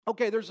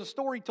Okay, there's a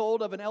story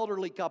told of an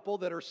elderly couple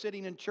that are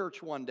sitting in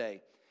church one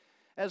day.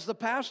 As the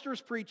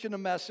pastor's preaching a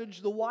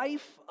message, the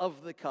wife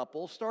of the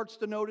couple starts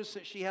to notice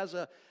that she has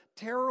a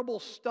terrible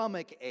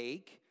stomach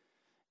ache,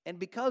 and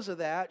because of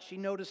that, she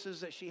notices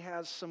that she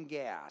has some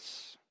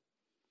gas.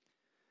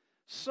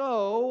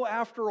 So,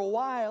 after a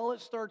while,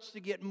 it starts to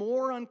get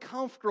more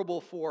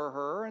uncomfortable for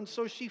her, and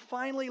so she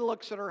finally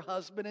looks at her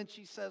husband and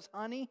she says,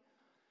 "Honey,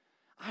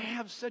 I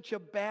have such a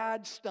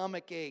bad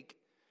stomach ache,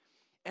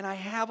 and I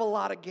have a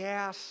lot of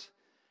gas.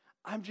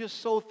 I'm just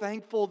so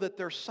thankful that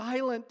they're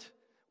silent.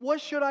 What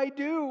should I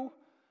do?"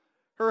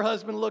 Her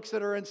husband looks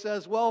at her and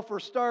says, "Well, for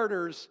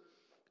starters,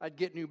 I'd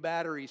get new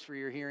batteries for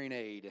your hearing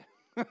aid."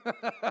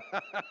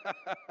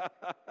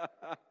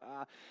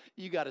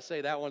 You got to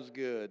say that one's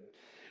good.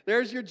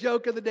 There's your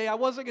joke of the day. I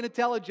wasn't going to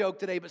tell a joke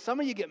today, but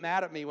some of you get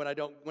mad at me when I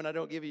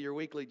don't give you your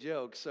weekly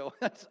joke. So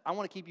I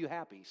want to keep you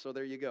happy. So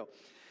there you go.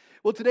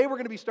 Well, today we're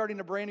going to be starting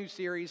a brand new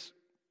series.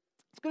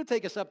 It's going to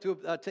take us up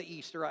to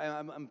Easter.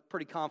 I'm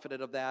pretty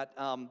confident of that.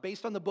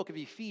 Based on the book of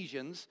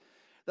Ephesians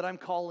that I'm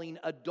calling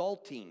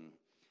Adulting.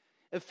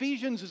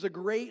 Ephesians is a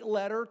great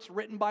letter. It's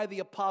written by the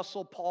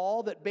Apostle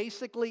Paul that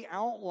basically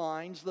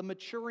outlines the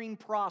maturing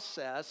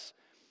process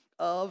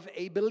of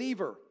a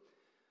believer.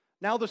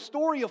 Now, the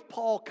story of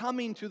Paul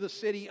coming to the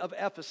city of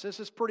Ephesus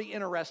is pretty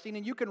interesting,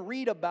 and you can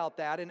read about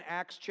that in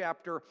Acts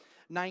chapter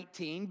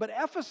 19. But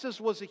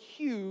Ephesus was a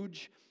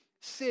huge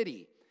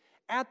city.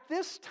 At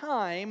this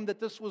time that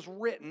this was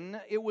written,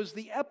 it was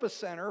the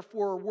epicenter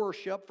for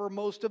worship for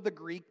most of the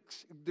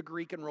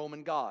Greek and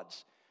Roman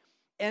gods.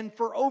 And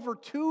for over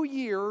 2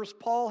 years,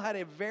 Paul had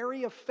a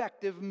very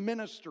effective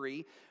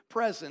ministry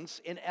presence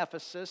in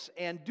Ephesus,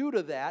 and due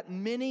to that,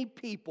 many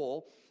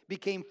people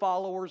became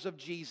followers of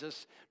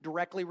Jesus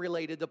directly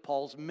related to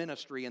Paul's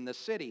ministry in the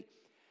city.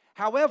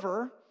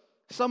 However,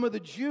 some of the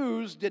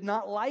Jews did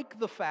not like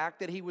the fact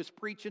that he was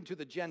preaching to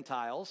the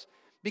Gentiles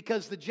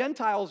because the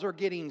Gentiles are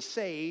getting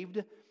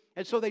saved,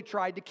 and so they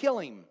tried to kill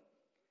him.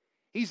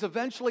 He's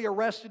eventually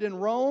arrested in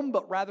Rome,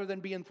 but rather than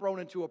being thrown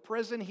into a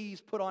prison,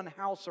 he's put on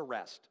house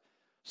arrest.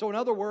 So in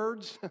other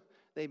words,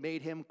 they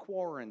made him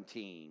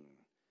quarantine.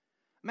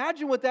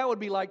 Imagine what that would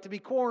be like to be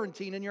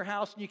quarantined in your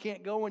house and you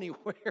can't go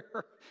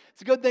anywhere.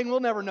 It's a good thing we'll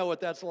never know what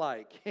that's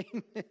like.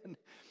 Amen.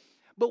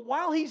 But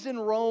while he's in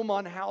Rome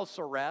on house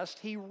arrest,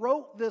 he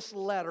wrote this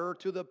letter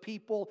to the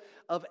people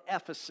of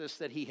Ephesus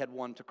that he had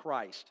won to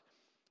Christ.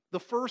 The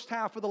first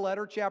half of the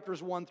letter,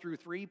 chapters 1 through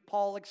 3,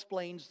 Paul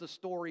explains the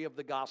story of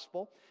the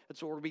gospel.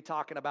 That's what we're going to be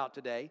talking about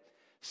today.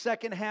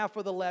 Second half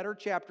of the letter,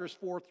 chapters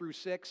 4 through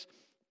 6,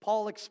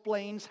 Paul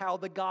explains how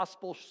the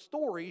gospel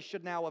story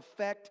should now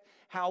affect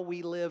how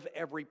we live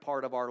every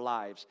part of our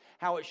lives,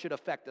 how it should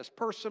affect us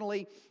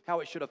personally, how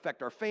it should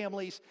affect our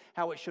families,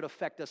 how it should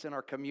affect us in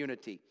our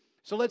community.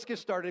 So let's get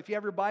started. If you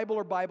have your Bible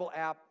or Bible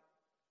app,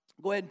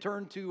 go ahead and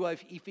turn to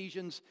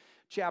Ephesians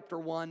chapter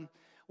 1.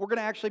 We're going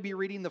to actually be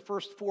reading the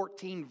first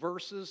 14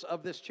 verses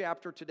of this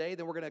chapter today.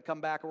 Then we're going to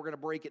come back and we're going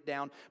to break it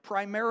down.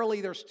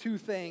 Primarily, there's two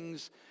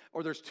things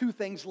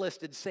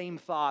listed, same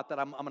thought that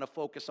I'm going to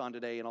focus on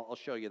today, and I'll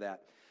show you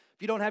that.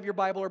 If you don't have your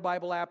Bible or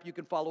Bible app, you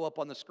can follow up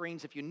on the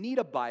screens. If you need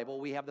a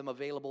Bible, we have them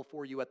available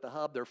for you at the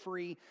hub. They're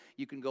free.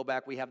 You can go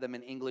back. We have them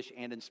in English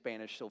and in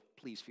Spanish, so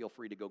please feel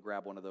free to go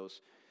grab one of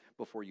those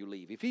before you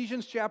leave.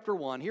 Ephesians chapter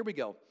 1, here we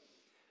go.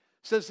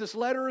 It says, "This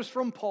letter is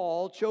from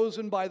Paul,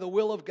 chosen by the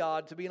will of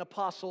God to be an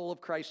apostle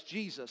of Christ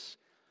Jesus.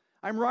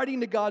 I'm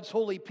writing to God's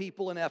holy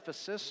people in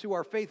Ephesus who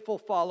are faithful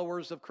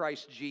followers of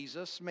Christ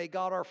Jesus. May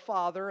God our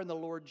Father and the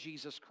Lord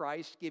Jesus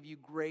Christ give you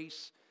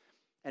grace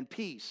and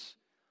peace.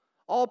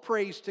 All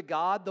praise to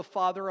God, the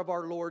Father of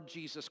our Lord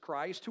Jesus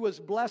Christ, who has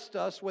blessed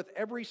us with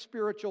every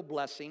spiritual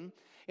blessing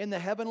in the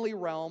heavenly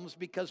realms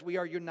because we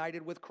are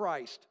united with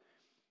Christ.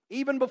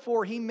 Even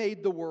before He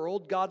made the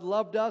world, God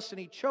loved us and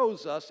He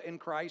chose us in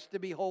Christ to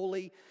be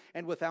holy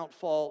and without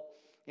fault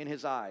in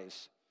His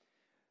eyes."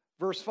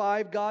 Verse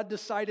 5, God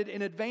decided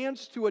in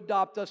advance to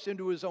adopt us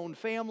into His own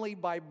family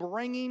by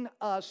bringing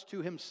us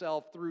to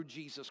Himself through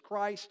Jesus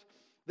Christ.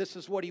 This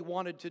is what He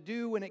wanted to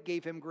do, and it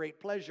gave Him great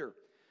pleasure.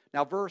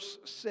 Now, verse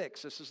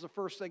 6, this is the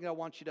first thing I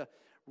want you to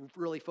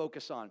really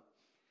focus on.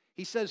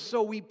 He says,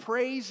 "So we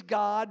praise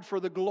God for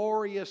the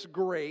glorious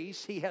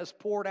grace He has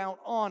poured out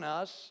on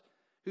us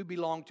who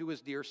belong to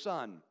His dear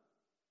Son.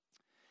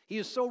 He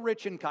is so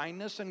rich in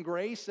kindness and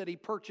grace that He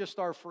purchased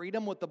our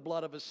freedom with the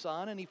blood of His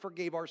Son, and He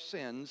forgave our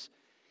sins.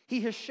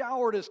 He has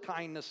showered His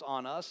kindness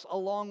on us,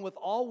 along with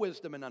all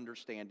wisdom and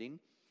understanding.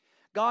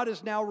 God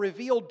has now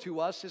revealed to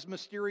us His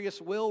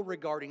mysterious will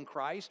regarding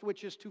Christ,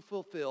 which is to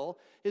fulfill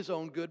His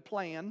own good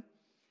plan.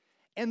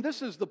 And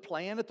this is the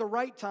plan. At the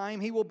right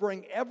time, He will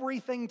bring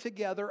everything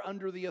together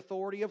under the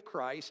authority of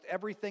Christ,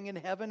 everything in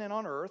heaven and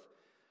on earth.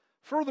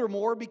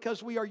 Furthermore,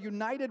 because we are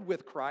united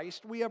with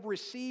Christ, we have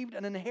received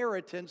an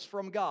inheritance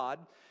from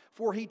God,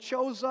 for He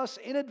chose us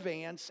in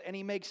advance, and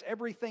He makes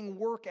everything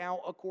work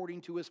out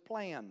according to His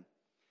plan."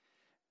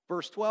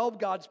 Verse 12,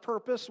 God's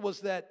purpose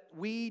was that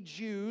we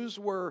Jews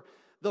were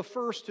the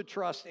first to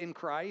trust in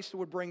Christ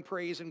would bring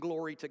praise and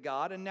glory to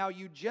God. And now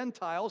you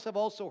Gentiles have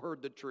also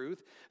heard the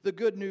truth, the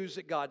good news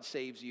that God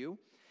saves you.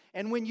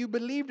 And when you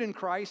believed in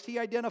Christ, He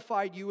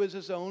identified you as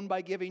His own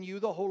by giving you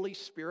the Holy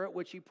Spirit,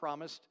 which He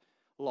promised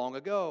long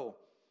ago.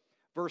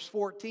 Verse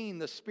 14,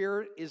 the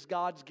Spirit is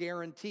God's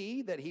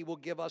guarantee that He will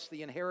give us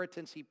the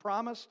inheritance He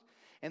promised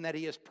and that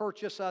He has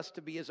purchased us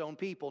to be His own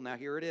people. Now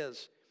here it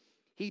is.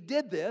 He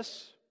did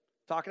this,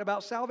 talking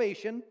about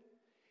salvation,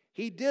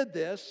 He did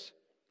this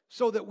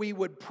so that we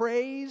would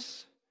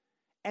praise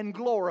and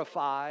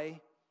glorify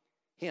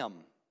Him.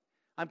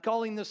 I'm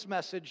calling this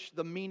message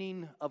the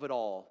meaning of it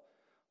all.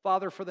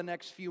 Father, for the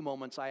next few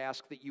moments, I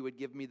ask that you would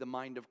give me the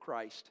mind of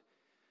Christ.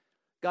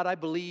 God, I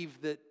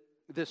believe that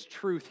this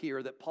truth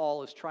here that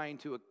Paul is trying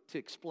to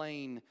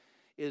explain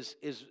is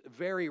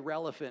very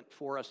relevant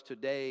for us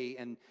today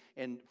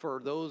and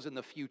for those in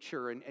the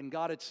future. And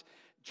God, it's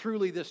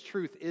truly, this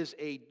truth is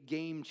a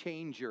game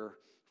changer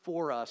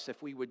for us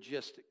if we would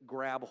just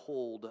grab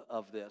hold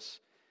of this.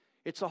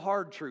 It's a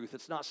hard truth.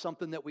 It's not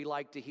something that we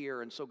like to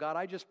hear. And so, God,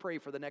 I just pray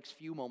for the next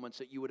few moments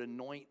that you would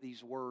anoint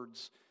these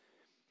words,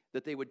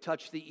 that they would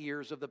touch the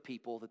ears of the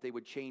people, that they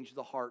would change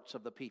the hearts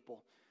of the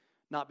people,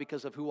 not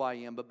because of who I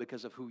am, but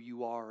because of who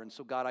you are. And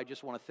so, God, I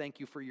just want to thank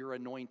you for your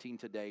anointing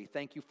today.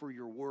 Thank you for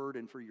your word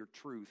and for your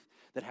truth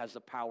that has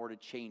the power to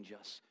change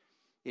us.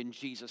 In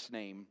Jesus'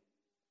 name,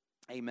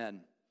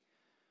 amen.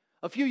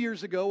 A few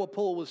years ago, a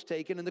poll was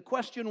taken, and the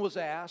question was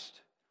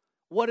asked,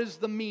 what is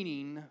the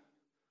meaning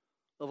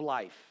of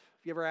life?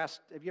 Have you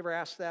ever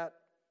asked that?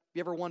 Have you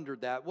ever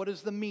wondered that? What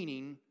is the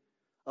meaning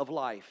of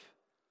life?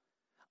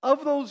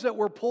 Of those that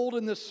were polled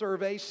in this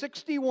survey,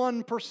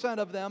 61%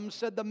 of them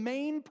said the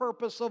main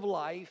purpose of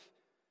life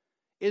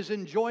is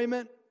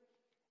enjoyment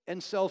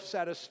and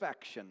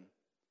self-satisfaction.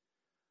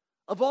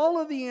 Of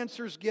all of the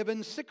answers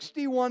given,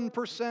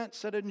 61%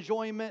 said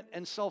enjoyment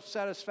and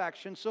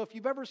self-satisfaction. So if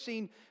you've ever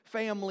seen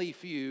Family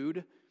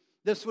Feud,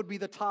 this would be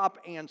the top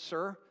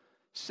answer.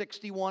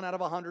 61 out of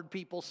 100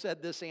 people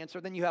said this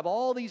answer. Then you have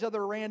all these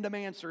other random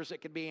answers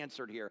that could be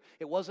answered here.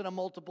 It wasn't a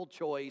multiple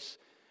choice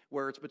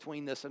where it's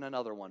between this and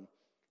another one.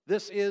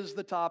 This is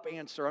the top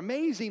answer.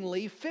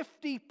 Amazingly,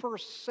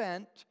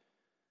 50%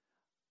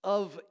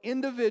 of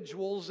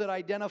individuals that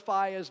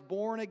identify as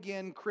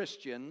born-again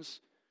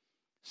Christians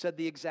said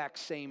the exact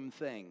same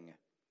thing.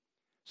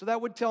 So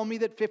that would tell me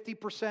that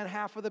 50%,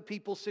 half of the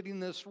people sitting in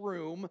this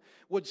room,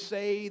 would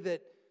say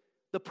that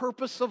the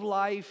purpose of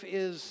life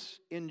is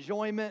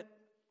enjoyment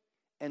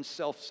and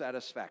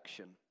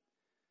self-satisfaction.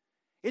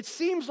 It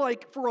seems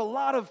like for a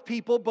lot of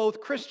people,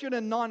 both Christian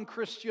and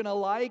non-Christian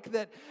alike,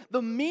 that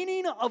the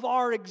meaning of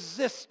our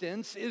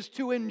existence is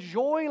to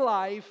enjoy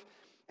life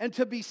and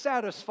to be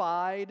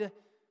satisfied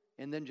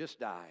and then just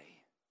die.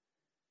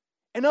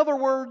 In other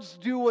words,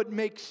 do what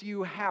makes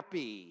you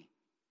happy.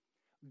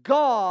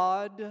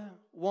 God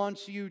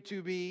wants you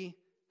to be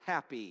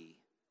happy.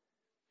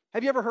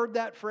 Have you ever heard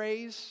that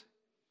phrase?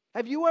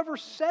 Have you ever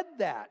said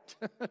that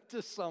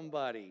to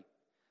somebody?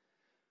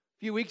 A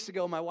few weeks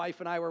ago, my wife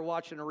and I were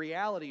watching a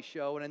reality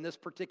show, and in this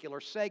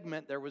particular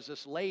segment, there was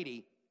this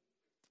lady.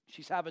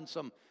 She's having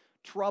some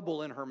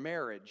trouble in her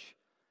marriage.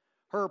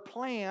 Her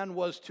plan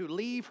was to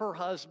leave her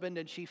husband,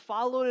 and she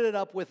followed it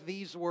up with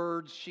these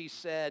words. She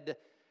said,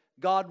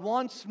 God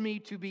wants me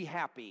to be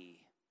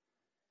happy,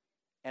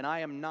 and I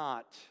am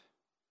not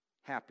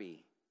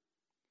happy.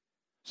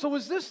 So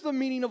is this the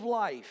meaning of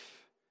life?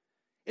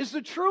 Is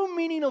the true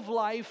meaning of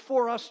life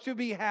for us to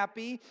be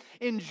happy,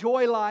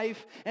 enjoy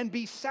life, and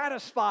be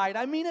satisfied?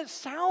 I mean, it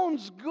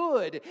sounds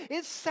good.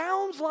 It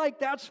sounds like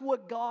that's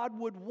what God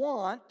would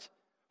want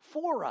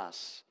for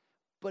us.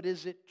 But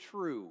is it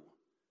true?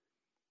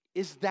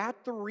 Is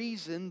that the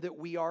reason that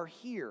we are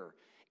here?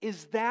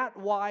 Is that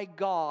why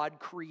God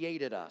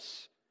created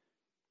us?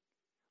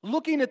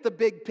 Looking at the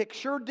big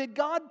picture, did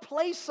God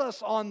place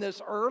us on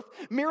this earth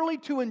merely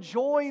to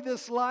enjoy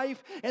this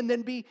life and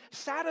then be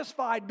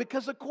satisfied?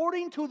 Because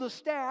according to the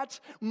stats,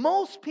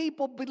 most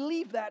people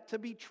believe that to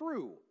be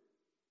true,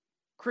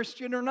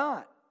 Christian or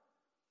not.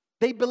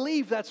 They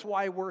believe that's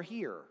why we're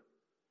here.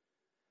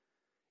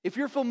 If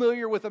you're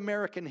familiar with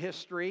American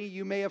history,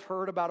 you may have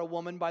heard about a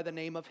woman by the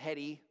name of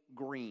Hetty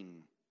Green.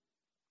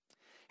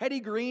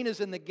 Hetty Green is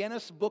in the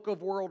Guinness Book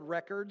of World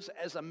Records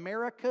as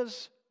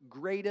America's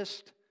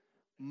greatest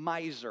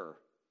miser.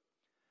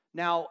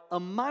 Now, a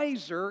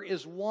miser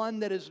is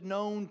one that is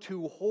known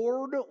to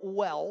hoard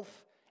wealth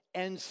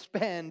and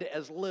spend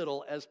as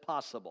little as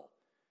possible.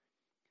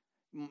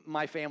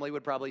 My family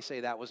would probably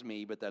say that was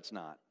me, but that's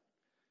not.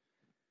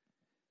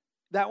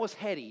 That was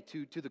Hetty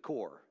to the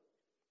core.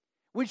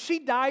 When she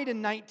died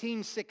in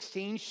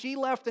 1916, she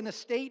left an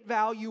estate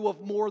value of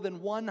more than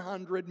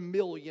 $100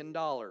 million.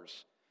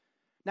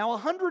 Now,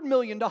 $100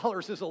 million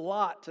is a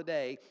lot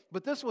today,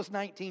 but this was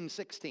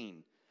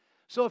 1916.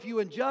 So if you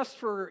adjust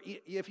for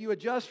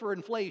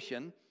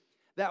inflation,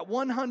 that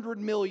 $100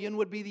 million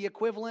would be the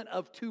equivalent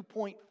of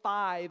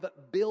 $2.5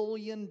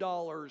 billion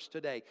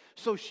today.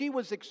 So she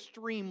was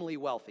extremely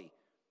wealthy.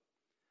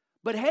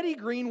 But Hetty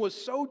Green was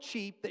so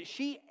cheap that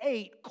she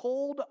ate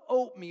cold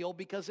oatmeal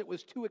because it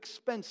was too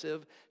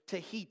expensive to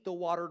heat the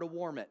water to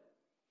warm it.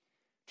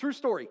 True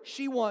story.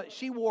 She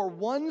wore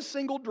one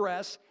single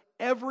dress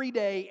every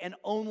day and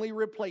only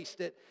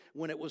replaced it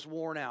when it was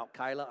worn out.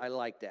 Kyla, I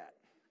like that.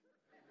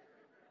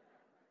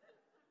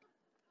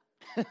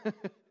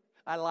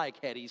 I like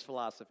Hetty's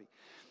philosophy.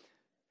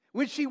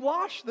 When she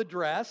washed the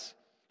dress,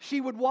 she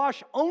would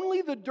wash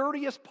only the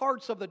dirtiest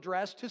parts of the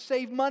dress to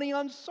save money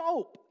on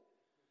soap.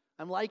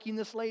 I'm liking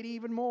this lady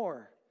even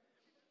more.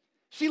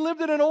 She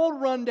lived in an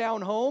old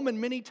rundown home, and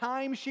many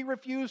times she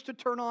refused to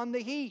turn on the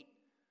heat.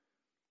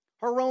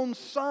 Her own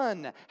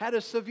son had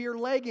a severe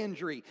leg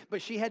injury,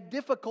 but she had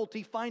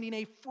difficulty finding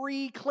a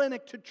free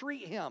clinic to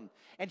treat him,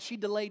 and she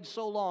delayed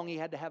so long he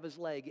had to have his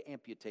leg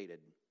amputated.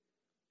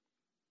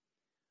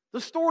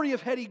 The story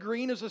of Hetty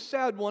Green is a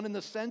sad one in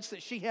the sense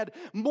that she had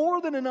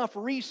more than enough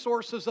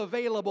resources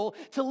available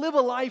to live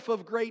a life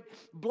of great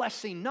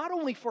blessing, not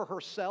only for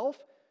herself,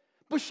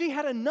 but she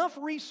had enough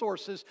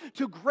resources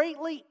to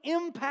greatly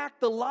impact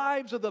the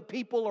lives of the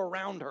people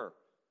around her.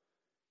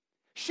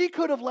 She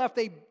could have left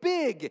a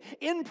big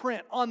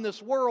imprint on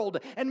this world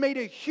and made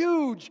a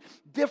huge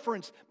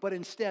difference, but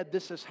instead,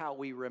 this is how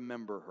we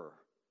remember her.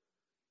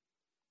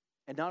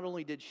 And not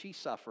only did she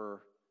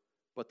suffer,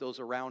 but those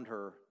around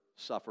her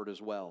suffered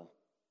as well.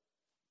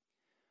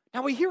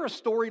 Now we hear a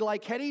story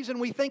like Hetty's and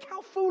we think,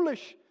 how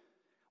foolish.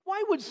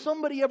 Why would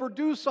somebody ever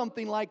do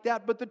something like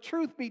that? But the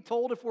truth be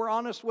told, if we're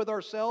honest with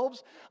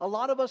ourselves, a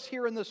lot of us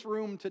here in this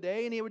room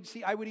today, and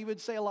I would even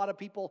say a lot of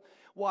people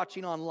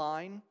watching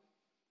online,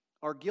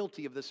 are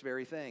guilty of this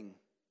very thing.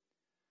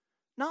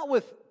 Not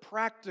with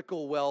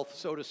practical wealth,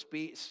 so to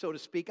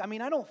speak. I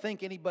mean, I don't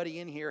think anybody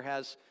in here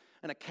has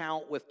an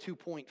account with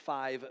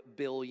 $2.5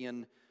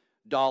 billion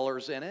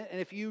in it.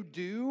 And if you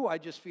do, I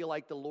just feel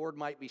like the Lord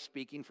might be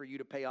speaking for you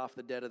to pay off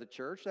the debt of the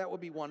church. That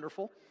would be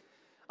wonderful.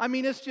 I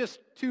mean, it's just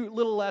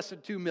little less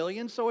than 2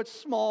 million, so it's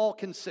small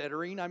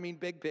considering. I mean,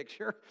 big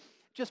picture.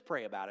 Just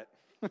pray about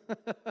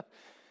it.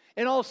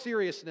 In all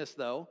seriousness,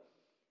 though,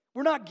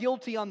 we're not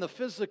guilty on the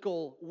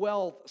physical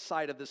wealth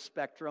side of the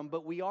spectrum,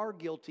 but we are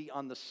guilty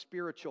on the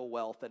spiritual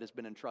wealth that has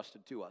been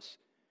entrusted to us.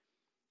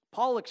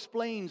 Paul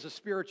explains the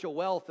spiritual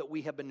wealth that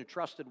we have been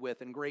entrusted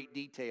with in great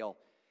detail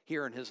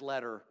here in his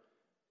letter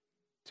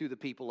to the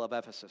people of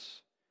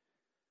Ephesus.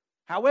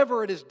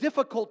 However, it is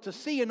difficult to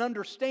see and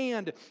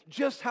understand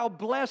just how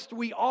blessed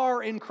we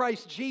are in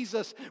Christ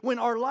Jesus when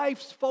our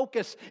life's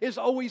focus is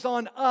always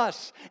on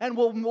us and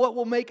what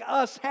will make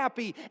us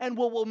happy and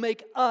what will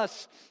make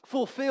us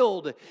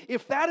fulfilled.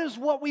 If that is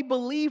what we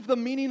believe the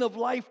meaning of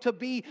life to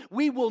be,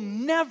 we will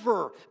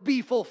never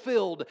be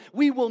fulfilled.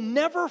 We will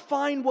never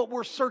find what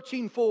we're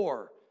searching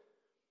for.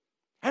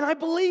 And I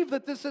believe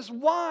that this is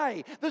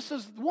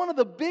one of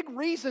the big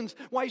reasons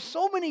why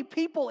so many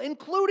people,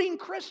 including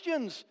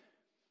Christians,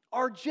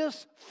 are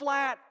just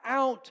flat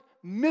out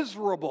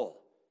miserable.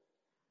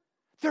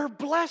 They're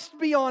blessed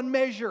beyond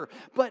measure,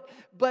 but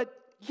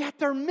yet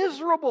they're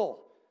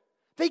miserable.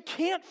 They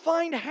can't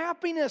find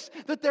happiness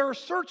that they're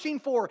searching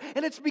for,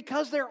 and it's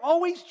because they're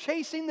always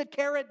chasing the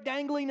carrot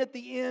dangling at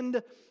the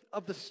end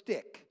of the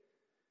stick.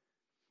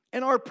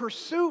 And our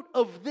pursuit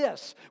of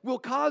this will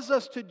cause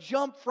us to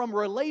jump from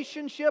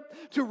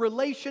relationship to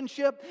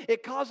relationship.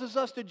 It causes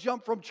us to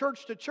jump from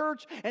church to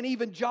church and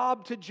even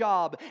job to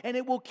job. And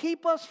it will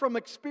keep us from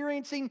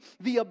experiencing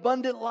the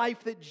abundant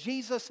life that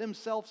Jesus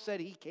himself said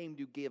he came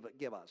to give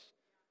us.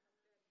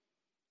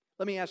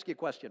 Let me ask you a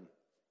question.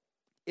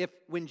 If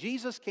when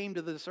Jesus came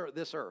to this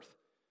earth,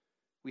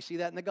 we see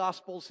that in the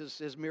Gospels,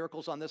 his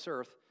miracles on this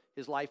earth,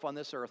 his life on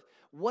this earth.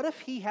 What if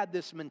he had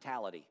this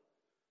mentality?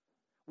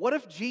 What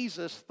if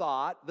Jesus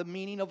thought the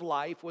meaning of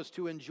life was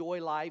to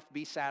enjoy life,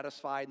 be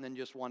satisfied, and then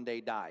just one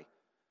day die?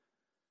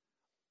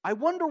 I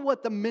wonder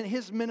what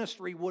his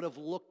ministry would have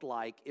looked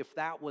like if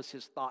that was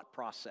his thought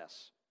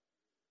process.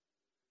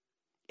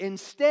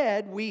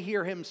 Instead, we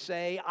hear him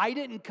say, I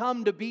didn't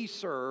come to be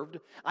served,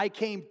 I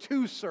came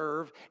to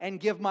serve and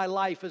give my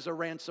life as a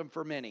ransom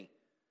for many.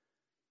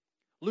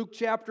 Luke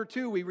chapter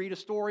 2, we read a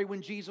story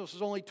when Jesus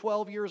was only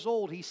 12 years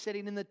old. He's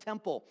sitting in the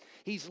temple.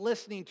 He's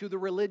listening to the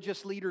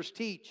religious leaders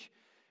teach.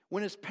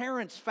 When his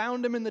parents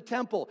found him in the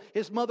temple,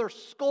 his mother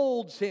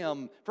scolds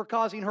him for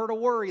causing her to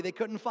worry. They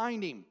couldn't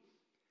find him.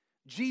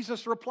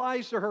 Jesus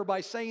replies to her by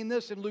saying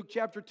this in Luke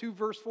chapter 2,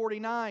 verse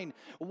 49.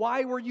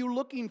 Why were you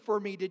looking for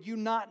me? Did you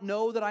not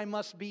know that I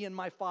must be in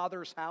my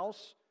Father's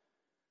house?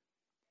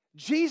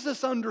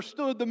 Jesus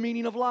understood the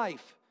meaning of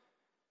life.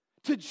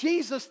 To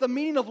Jesus, the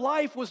meaning of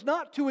life was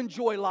not to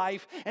enjoy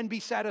life and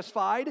be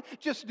satisfied,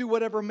 just do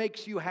whatever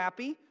makes you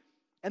happy.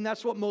 And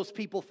that's what most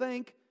people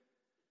think.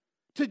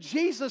 To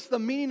Jesus, the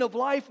meaning of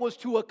life was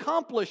to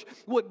accomplish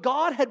what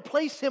God had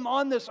placed him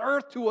on this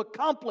earth to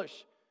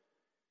accomplish.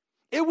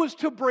 It was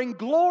to bring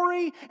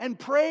glory and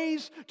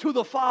praise to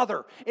the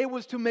Father. It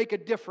was to make a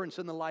difference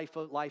in the life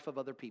of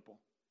other people.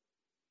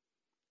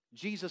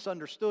 Jesus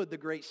understood the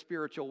great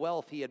spiritual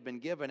wealth he had been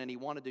given, and he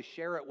wanted to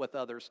share it with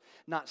others,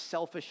 not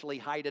selfishly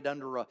hide it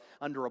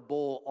under a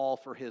bowl all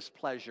for his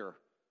pleasure.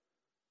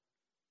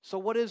 So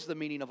what is the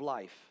meaning of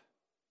life?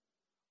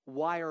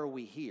 Why are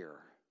we here?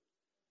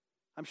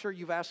 I'm sure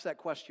you've asked that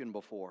question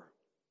before.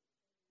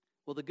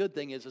 Well, the good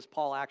thing is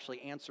Paul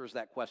actually answers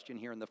that question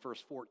here in the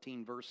first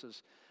 14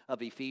 verses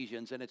of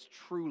Ephesians, and it's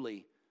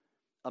truly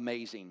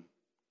amazing.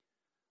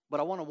 But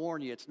I want to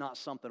warn you, it's not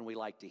something we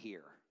like to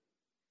hear.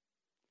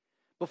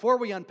 Before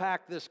we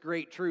unpack this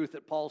great truth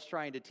that Paul's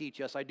trying to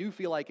teach us, I do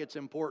feel like it's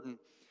important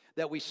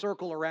that we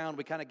circle around,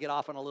 we kind of get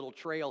off on a little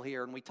trail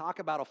here, and we talk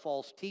about a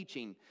false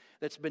teaching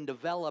that's been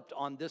developed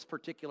on this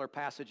particular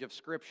passage of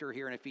Scripture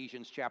here in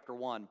Ephesians chapter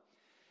 1.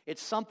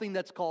 It's something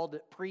that's called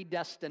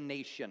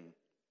predestination.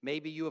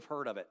 Maybe you have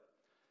heard of it.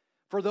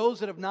 For those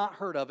that have not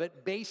heard of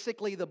it,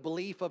 basically the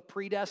belief of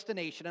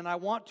predestination, and I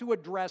want to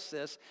address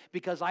this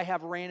because I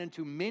have ran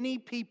into many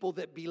people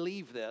that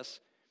believe this.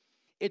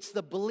 It's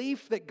the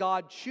belief that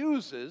God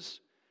chooses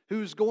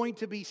who's going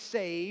to be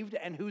saved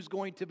and who's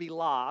going to be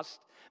lost,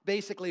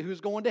 basically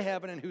who's going to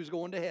heaven and who's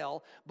going to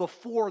hell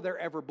before they're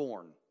ever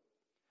born.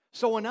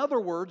 So in other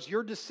words,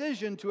 your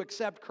decision to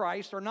accept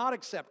Christ or not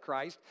accept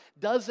Christ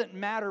doesn't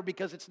matter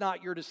because it's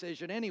not your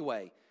decision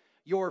anyway.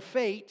 Your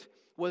fate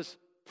was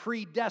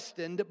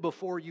predestined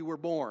before you were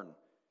born.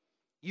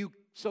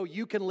 So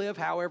you can live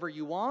however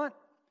you want.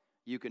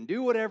 You can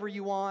do whatever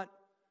you want.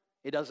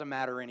 It doesn't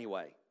matter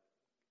anyway.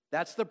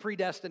 That's the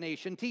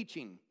predestination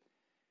teaching.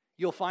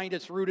 You'll find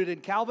it's rooted in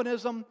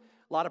Calvinism.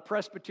 A lot of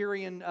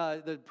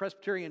the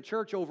Presbyterian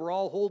Church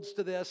overall holds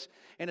to this,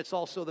 and it's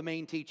also the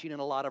main teaching in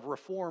a lot of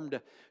Reformed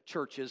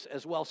churches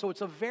as well. So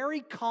it's a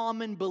very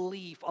common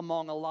belief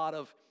among a lot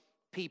of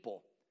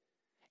people.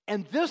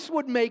 And this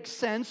would make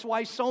sense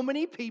why so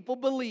many people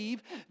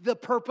believe the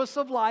purpose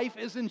of life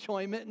is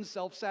enjoyment and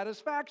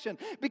self-satisfaction.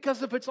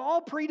 Because if it's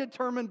all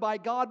predetermined by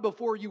God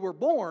before you were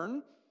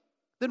born,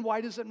 then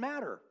why does it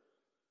matter?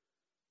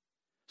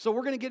 So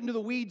we're going to get into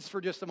the weeds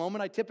for just a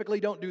moment. I typically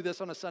don't do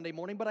this on a Sunday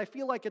morning, but I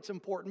feel like it's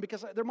important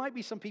because there might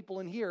be some people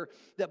in here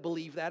that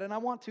believe that, and I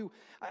want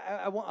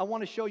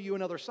to show you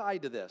another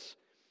side to this.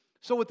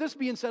 So with this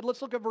being said,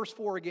 let's look at verse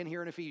 4 again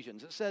here in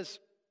Ephesians. It says,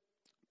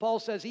 Paul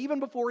says, even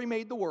before he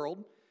made the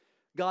world,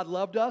 God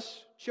loved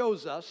us,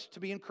 chose us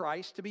to be in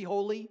Christ, to be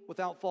holy,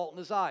 without fault in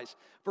his eyes.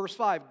 Verse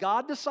 5,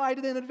 God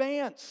decided in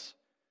advance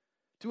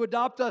to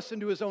adopt us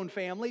into his own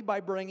family by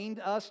bringing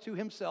us to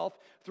himself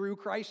through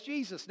Christ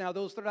Jesus. Now,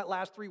 that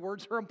last three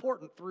words are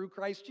important. Through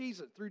Christ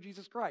Jesus, through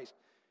Jesus Christ.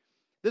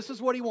 This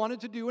is what he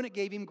wanted to do, and it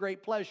gave him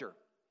great pleasure.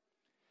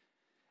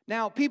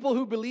 Now, people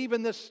who believe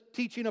in this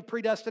teaching of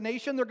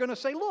predestination, they're going to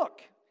say,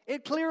 look,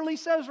 it clearly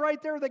says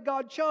right there that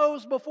God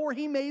chose before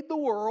he made the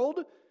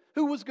world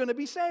who was going to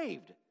be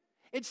saved.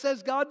 It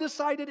says God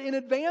decided in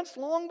advance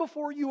long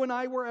before you and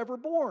I were ever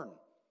born.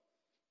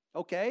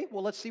 Okay,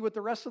 well, let's see what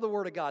the rest of the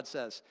Word of God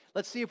says.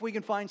 Let's see if we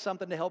can find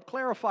something to help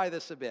clarify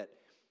this a bit.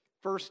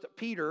 1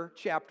 Peter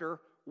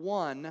chapter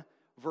 1,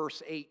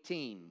 verse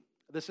 18.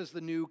 This is the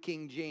New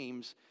King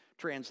James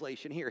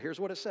translation here. Here's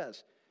what it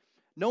says.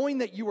 Knowing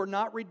that you are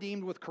not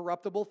redeemed with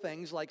corruptible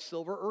things like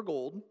silver or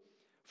gold,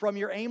 from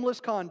your aimless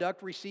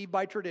conduct received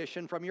by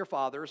tradition from your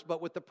fathers,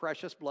 but with the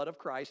precious blood of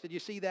Christ. Did you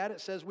see that?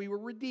 It says we were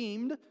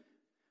redeemed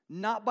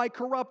not by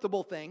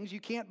corruptible things. You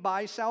can't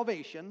buy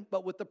salvation,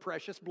 but with the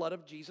precious blood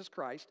of Jesus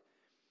Christ,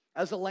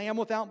 as a lamb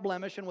without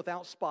blemish and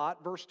without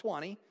spot. Verse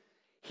 20,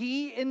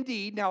 he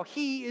indeed, now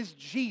he is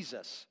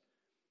Jesus.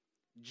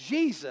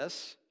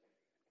 Jesus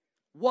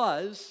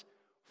was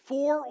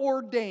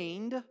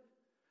foreordained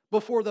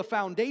before the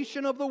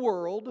foundation of the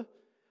world,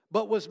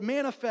 but was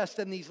manifest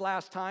in these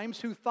last times,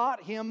 who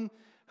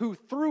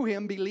through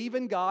him believe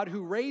in God,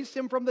 who raised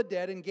him from the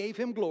dead and gave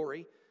him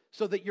glory,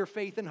 so that your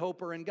faith and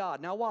hope are in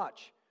God. Now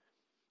watch.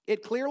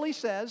 It clearly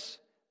says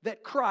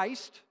that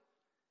Christ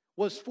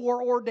was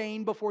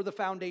foreordained before the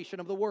foundation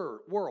of the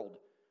world.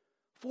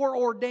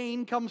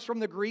 Foreordained comes from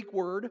the Greek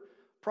word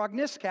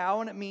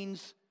progniskao, and it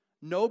means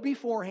know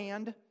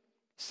beforehand,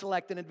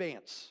 select in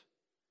advance.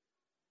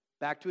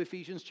 Back to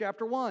Ephesians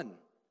chapter 1.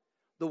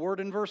 The word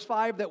in verse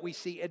 5 that we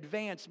see,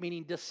 advance,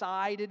 meaning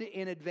decided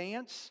in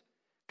advance,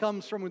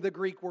 comes from the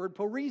Greek word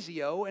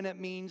porizio, and it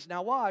means,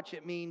 now watch,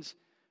 it means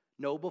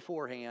know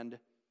beforehand,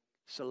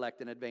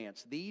 select in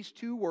advance. These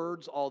two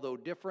words, although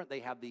different, they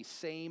have the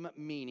same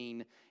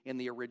meaning in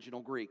the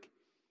original Greek.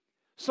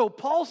 So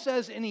Paul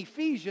says in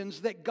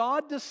Ephesians that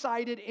God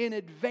decided in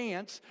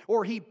advance,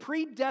 or he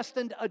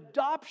predestined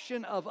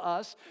adoption of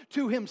us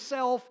to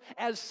himself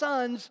as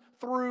sons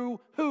through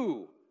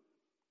who?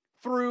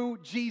 Through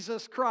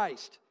Jesus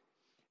Christ.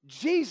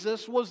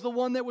 Jesus was the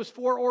one that was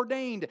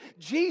foreordained.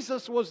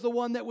 Jesus was the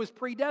one that was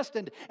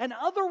predestined. In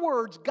other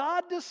words,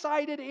 God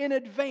decided in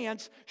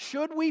advance,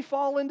 should we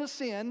fall into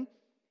sin,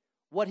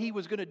 what he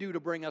was going to do to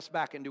bring us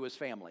back into his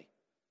family.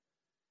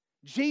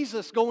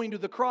 Jesus going to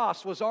the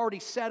cross was already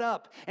set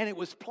up, and it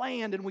was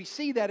planned, and we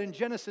see that in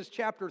Genesis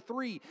chapter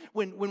 3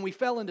 when we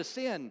fell into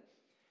sin.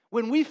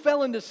 When we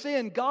fell into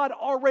sin, God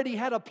already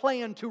had a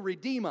plan to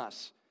redeem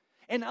us.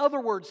 In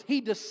other words, he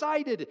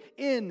decided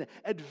in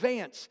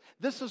advance.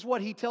 This is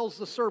what he tells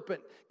the serpent.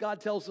 God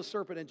tells the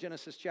serpent in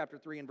Genesis chapter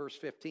 3 and verse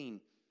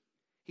 15.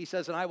 He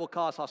says, and I will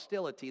cause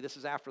hostility, this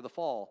is after the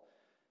fall,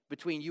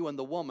 between you and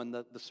the woman,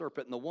 the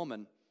serpent and the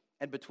woman,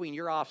 and between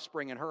your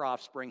offspring and her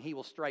offspring, he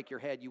will strike your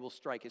head, you will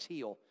strike his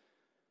heel.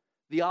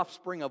 The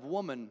offspring of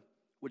woman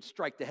would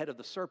strike the head of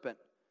the serpent,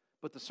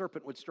 but the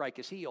serpent would strike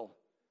his heel.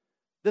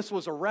 This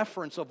was a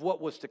reference of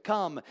what was to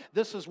come.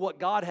 This is what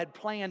God had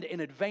planned in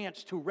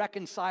advance to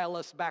reconcile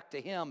us back to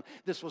him.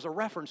 This was a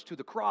reference to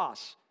the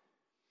cross.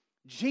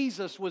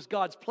 Jesus was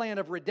God's plan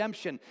of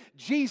redemption.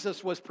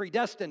 Jesus was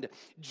predestined.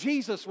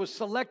 Jesus was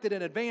selected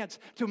in advance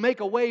to make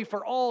a way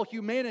for all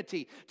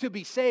humanity to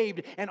be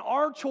saved. And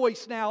our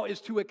choice now is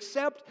to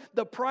accept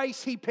the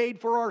price he paid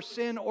for our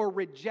sin or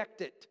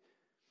reject it.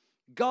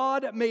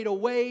 God made a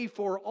way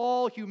for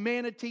all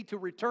humanity to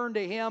return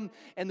to him,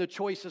 and the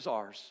choice is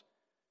ours.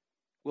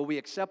 Will we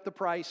accept the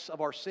price of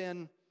our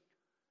sin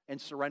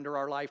and surrender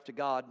our life to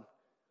God,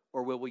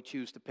 or will we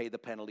choose to pay the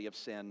penalty of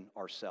sin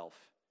ourselves?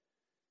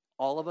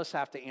 All of us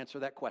have to answer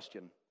that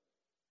question.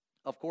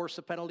 Of course,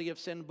 the penalty of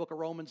sin in the book of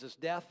Romans is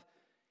death.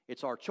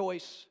 It's our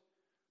choice.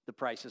 The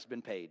price has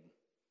been paid.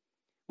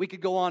 We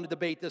could go on to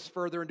debate this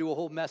further and do a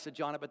whole message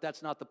on it, but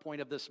that's not the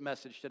point of this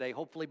message today.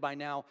 Hopefully by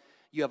now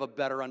you have a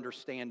better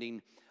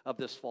understanding of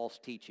this false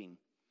teaching.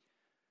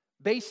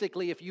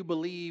 Basically, if you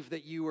believe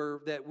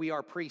that we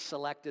are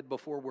pre-selected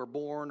before we're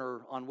born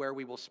or on where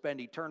we will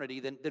spend eternity,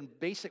 then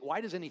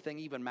why does anything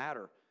even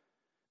matter?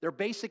 There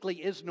basically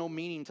is no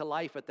meaning to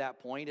life at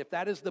that point. If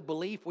that is the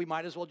belief, we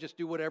might as well just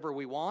do whatever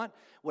we want,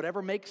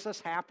 whatever makes us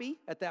happy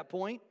at that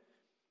point,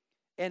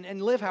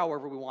 and live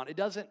however we want. It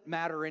doesn't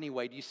matter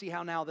anyway. Do you see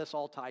how now this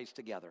all ties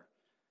together?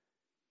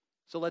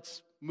 So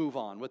let's move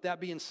on. With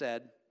that being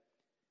said,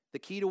 the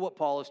key to what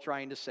Paul is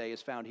trying to say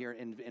is found here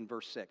in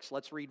verse 6.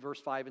 Let's read verse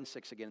 5 and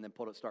 6 again and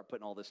then start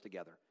putting all this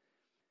together.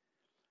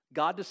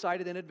 God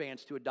decided in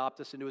advance to adopt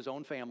us into his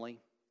own family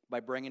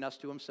by bringing us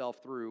to himself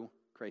through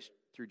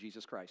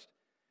Jesus Christ.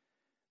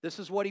 This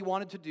is what he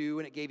wanted to do,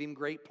 and it gave him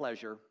great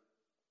pleasure.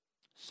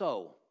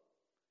 So,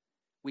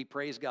 we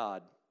praise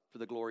God for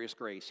the glorious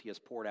grace he has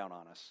poured out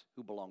on us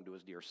who belong to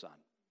his dear Son.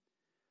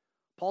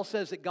 Paul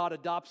says that God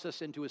adopts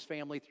us into his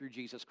family through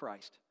Jesus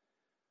Christ.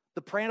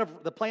 The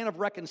plan of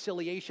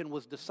reconciliation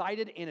was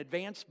decided in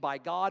advance by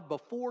God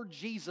before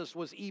Jesus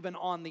was even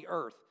on the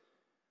earth.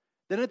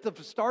 Then at the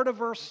start of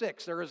verse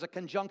 6, there is a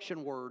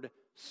conjunction word,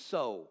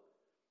 so,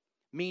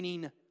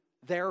 meaning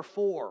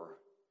therefore.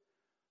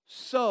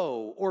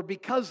 So, or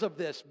because of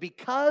this,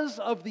 because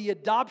of the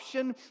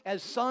adoption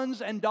as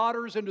sons and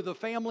daughters into the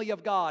family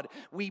of God,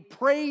 we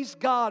praise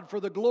God for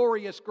the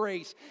glorious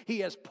grace he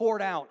has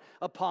poured out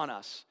upon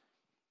us.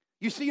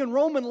 You see, in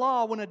Roman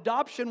law, when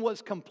adoption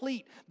was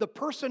complete, the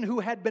person who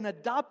had been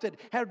adopted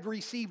had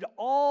received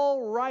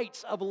all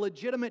rights of a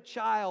legitimate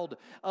child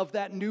of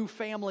that new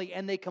family,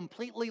 and they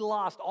completely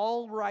lost.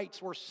 All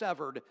rights were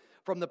severed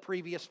from the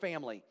previous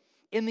family.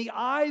 In the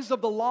eyes of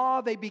the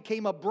law, they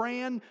became a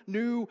brand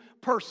new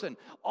person.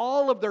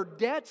 All of their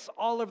debts,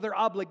 all of their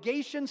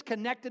obligations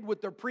connected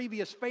with their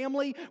previous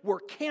family were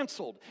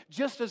canceled,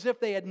 just as if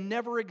they had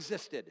never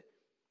existed.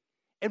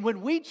 And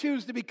when we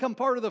choose to become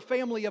part of the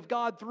family of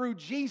God through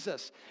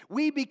Jesus,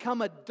 we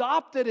become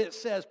adopted,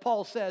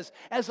 Paul says,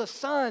 as a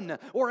son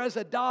or as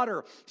a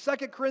daughter.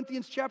 2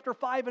 Corinthians chapter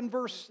 5 and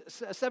verse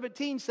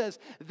 17 says,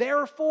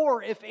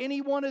 therefore, if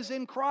anyone is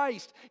in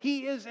Christ,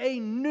 he is a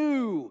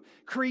new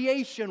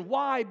creation.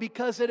 Why?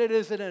 Because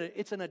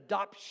it's an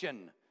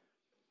adoption.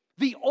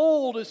 The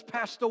old has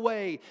passed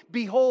away.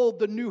 Behold,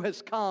 the new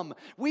has come.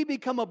 We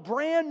become a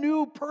brand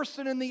new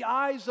person in the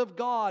eyes of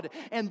God.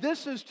 And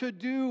this is to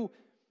do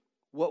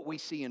what we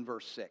see in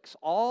verse 6.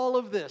 All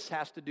of this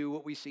has to do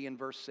what we see in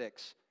verse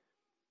 6.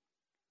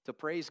 To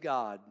praise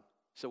God.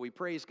 So we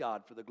praise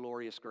God for the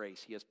glorious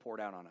grace he has poured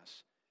out on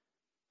us.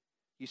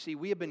 You see,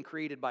 we have been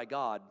created by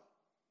God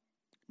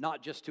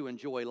not just to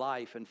enjoy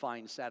life and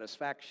find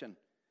satisfaction.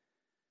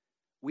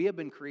 We have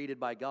been created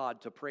by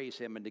God to praise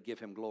him and to give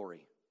him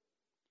glory.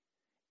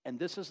 And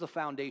this is the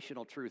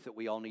foundational truth that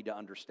we all need to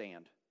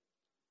understand.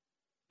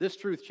 This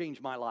truth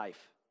changed my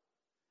life.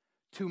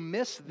 To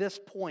miss this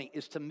point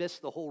is to miss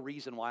the whole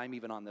reason why I'm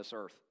even on this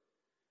earth.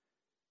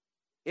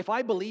 If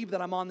I believe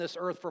that I'm on this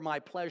earth for my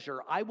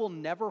pleasure, I will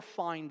never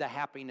find the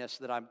happiness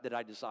that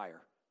I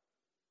desire.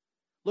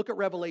 Look at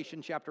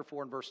Revelation chapter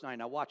 4 and verse 9.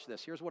 Now watch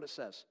this. Here's what it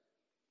says.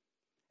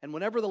 And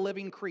whenever the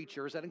living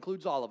creatures, that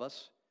includes all of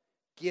us,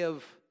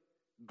 give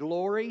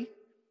glory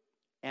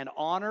and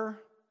honor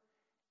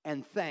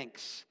and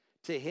thanks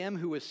to him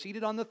who is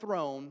seated on the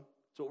throne,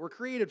 that's what we're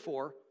created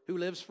for, who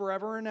lives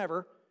forever and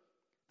ever,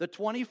 the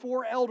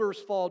 24 elders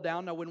fall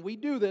down. Now, when we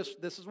do this,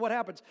 this is what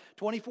happens.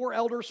 24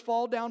 elders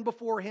fall down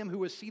before him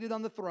who is seated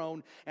on the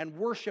throne and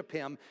worship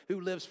him who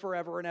lives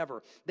forever and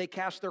ever. They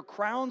cast their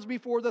crowns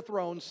before the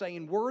throne,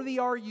 saying, worthy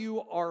are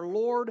you, our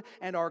Lord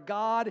and our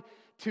God,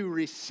 to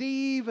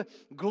receive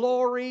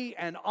glory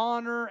and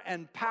honor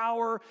and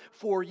power,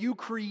 for you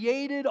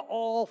created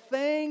all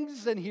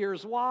things, and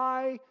here's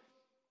why.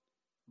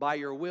 By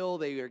your will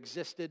they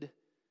existed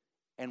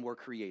and were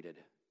created.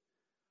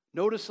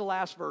 Notice the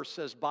last verse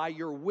says, by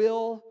your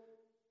will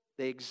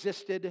they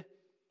existed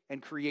and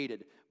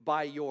created.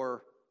 By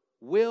your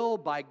will,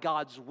 by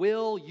God's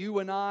will, you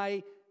and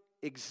I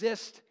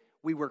exist.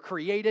 We were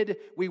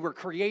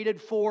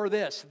created for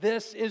this.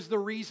 This is the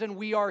reason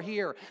we are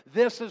here.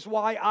 This is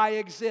why I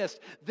exist.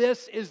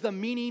 This is the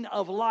meaning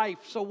of life.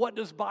 So what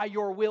does by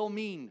your will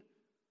mean?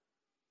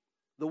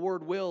 The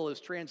word will is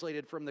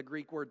translated from the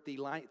Greek word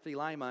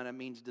thelema, and it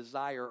means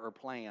desire or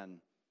plan.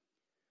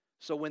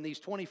 So when these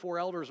 24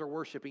 elders are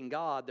worshiping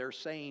God, they're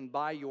saying,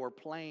 by your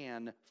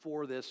plan,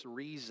 for this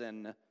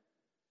reason,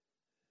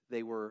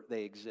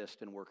 they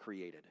exist and were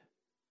created.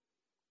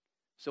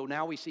 So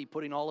now we see,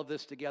 putting all of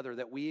this together,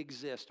 that we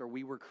exist, or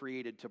we were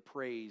created to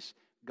praise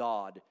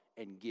God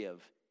and give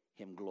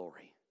Him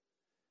glory.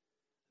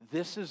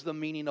 This is the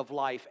meaning of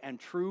life, and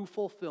true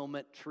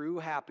fulfillment, true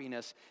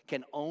happiness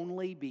can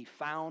only be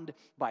found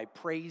by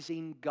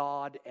praising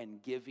God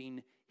and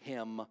giving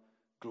Him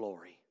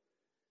glory.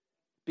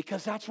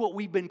 Because that's what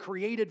we've been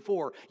created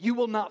for. You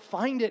will not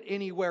find it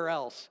anywhere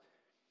else.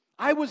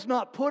 I was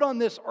not put on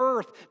this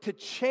earth to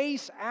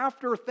chase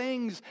after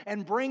things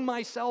and bring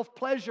myself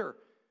pleasure.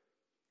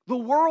 The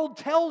world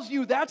tells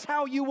you that's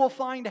how you will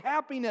find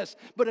happiness.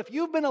 But if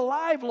you've been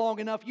alive long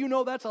enough, you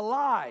know that's a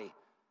lie.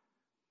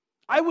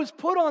 I was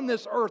put on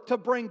this earth to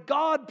bring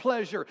God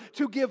pleasure,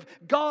 to give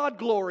God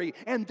glory.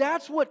 And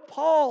that's what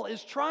Paul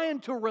is trying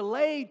to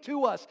relay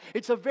to us.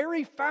 It's a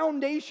very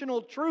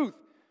foundational truth.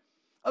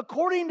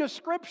 According to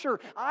Scripture,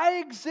 I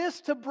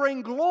exist to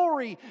bring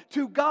glory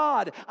to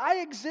God. I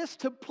exist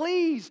to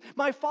please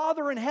my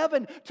Father in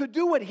heaven, to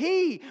do what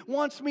He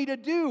wants me to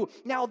do.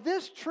 Now,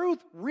 this truth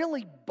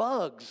really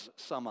bugs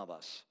some of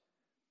us.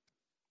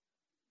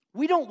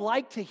 We don't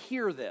like to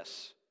hear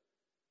this.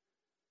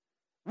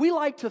 We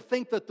like to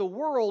think that the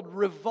world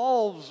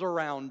revolves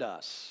around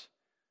us.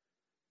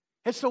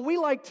 And so we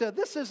like to,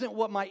 this isn't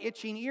what my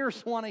itching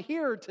ears want to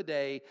hear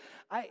today.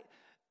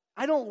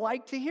 I don't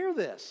like to hear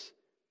this.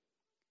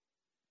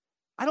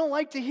 I don't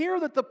like to hear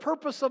that the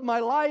purpose of my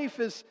life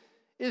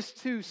is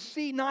to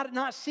see,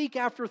 not seek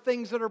after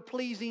things that are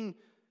pleasing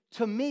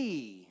to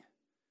me.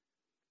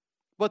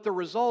 But the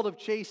result of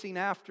chasing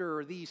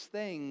after these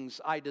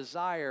things I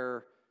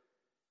desire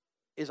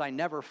is I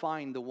never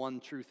find the one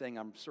true thing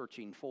I'm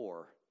searching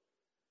for,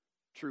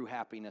 true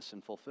happiness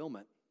and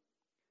fulfillment.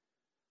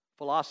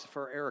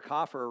 Philosopher Eric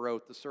Hoffer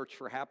wrote, "The search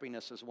for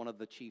happiness is one of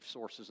the chief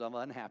sources of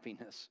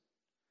unhappiness."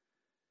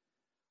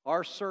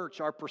 Our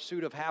search, our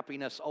pursuit of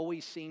happiness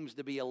always seems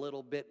to be a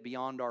little bit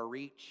beyond our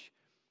reach.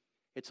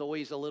 It's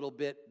always a little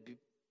bit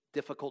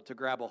difficult to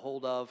grab a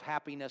hold of.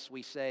 Happiness,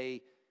 we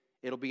say,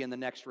 it'll be in the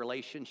next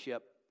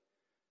relationship.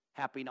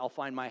 I'll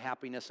find my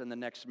happiness in the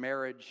next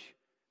marriage.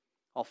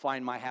 I'll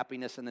find my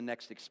happiness in the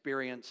next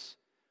experience.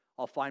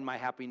 I'll find my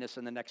happiness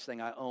in the next thing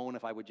I own.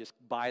 If I would just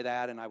buy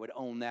that and I would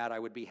own that, I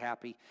would be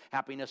happy.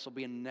 Happiness will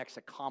be in the next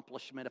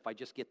accomplishment. If I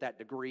just get that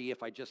degree,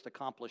 if I just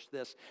accomplish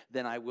this,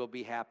 then I will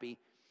be happy.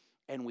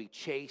 And we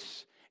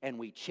chase, and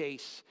we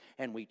chase,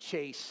 and we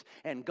chase.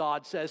 And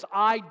God says,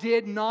 I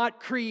did not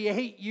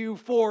create you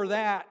for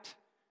that.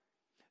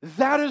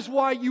 That is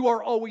why you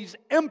are always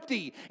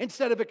empty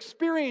instead of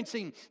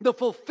experiencing the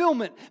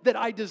fulfillment that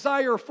I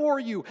desire for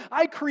you.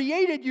 I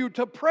created you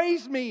to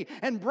praise me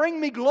and bring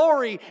me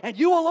glory, and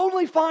you will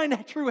only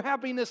find true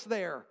happiness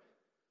there.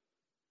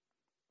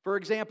 For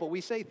example,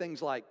 we say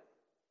things like,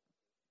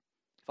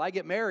 if I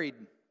get married,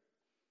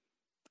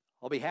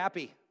 I'll be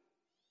happy.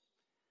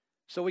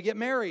 So we get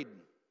married.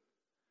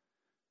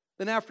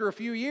 Then after a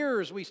few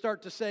years, we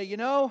start to say,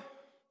 I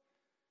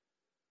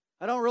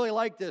don't really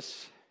like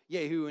this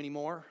Yahoo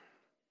anymore.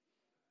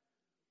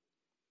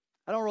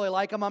 I don't really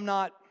like him. I'm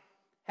not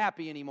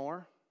happy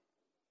anymore.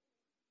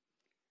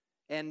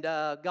 And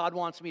God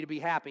wants me to be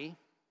happy.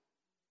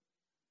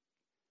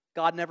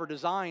 God never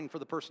designed for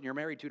the person you're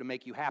married to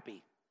make you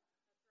happy.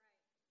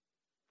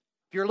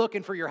 If you're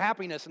looking for your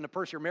happiness in the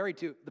person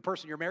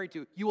you're married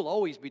to, you will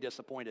always be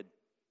disappointed.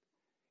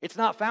 It's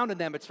not found in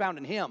them, it's found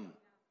in Him.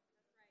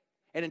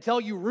 And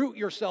until you root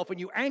yourself and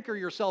you anchor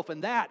yourself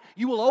in that,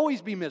 you will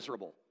always be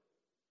miserable.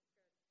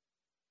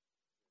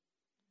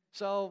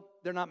 So,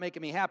 they're not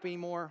making me happy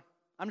anymore.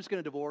 I'm just going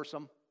to divorce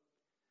them,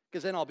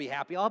 because then I'll be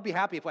happy. I'll be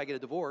happy if I get a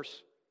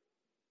divorce.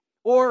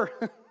 Or,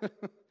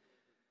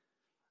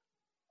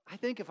 I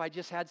think if I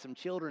just had some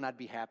children, I'd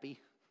be happy.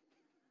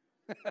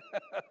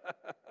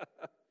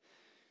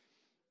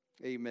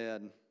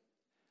 Amen.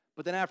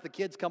 But then after the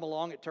kids come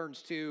along, it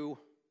turns to,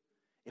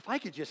 if I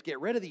could just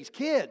get rid of these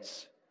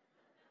kids,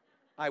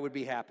 I would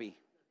be happy.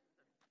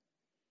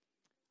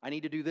 I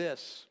need to do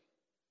this.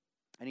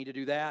 I need to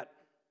do that.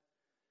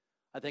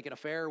 I think an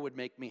affair would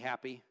make me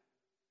happy.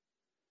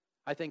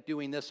 I think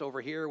doing this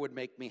over here would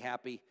make me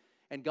happy.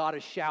 And God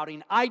is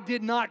shouting, I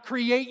did not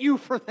create you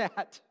for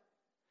that.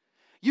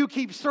 You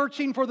keep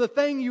searching for the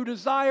thing you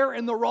desire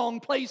in the wrong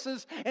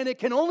places, and it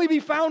can only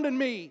be found in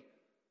me.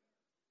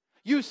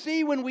 You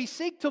see, when we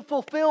seek to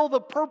fulfill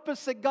the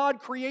purpose that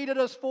God created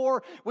us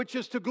for, which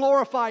is to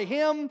glorify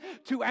Him,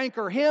 to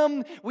anchor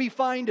Him, we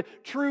find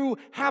true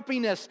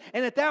happiness.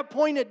 And at that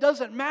point, it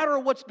doesn't matter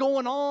what's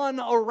going on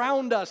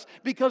around us,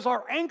 because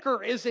our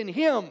anchor is in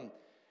Him.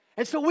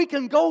 And so we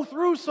can go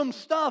through some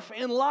stuff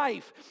in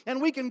life,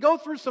 and we can go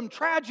through some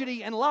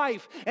tragedy in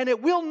life, and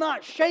it will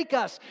not shake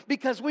us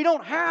because we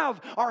don't have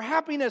our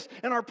happiness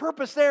and our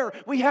purpose there.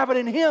 We have it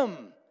in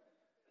Him.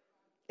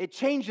 It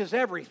changes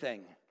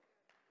everything.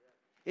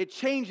 It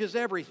changes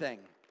everything.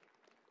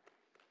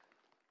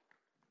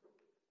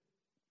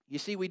 You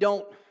see,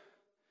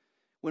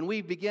 when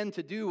we begin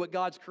to do what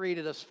God's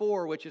created us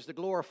for, which is to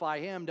glorify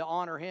Him, to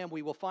honor Him,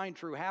 we will find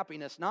true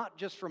happiness, not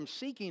just from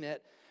seeking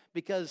it,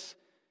 because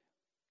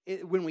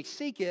when we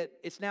seek it,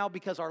 it's now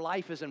because our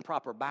life is in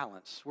proper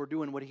balance. We're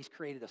doing what He's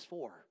created us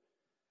for.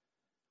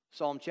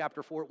 Psalm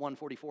chapter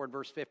 144 and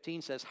verse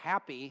 15 says,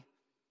 "Happy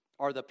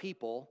are the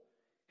people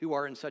who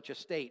are in such a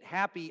state.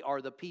 Happy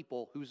are the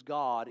people whose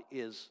God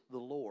is the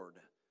Lord."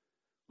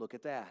 Look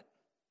at that.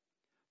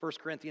 1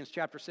 Corinthians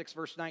chapter 6,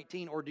 verse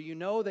 19, "Or do you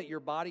know that your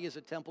body is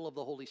a temple of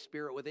the Holy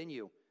Spirit within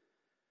you,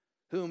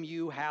 whom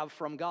you have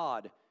from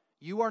God?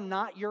 You are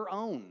not your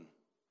own,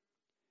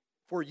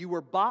 for you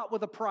were bought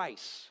with a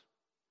price."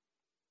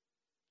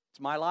 It's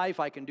my life.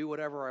 I can do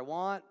whatever I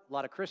want. A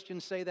lot of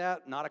Christians say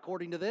that. Not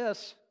according to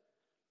this.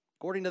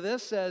 According to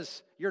this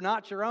says, you're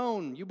not your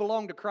own. You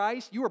belong to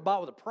Christ. You were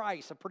bought with a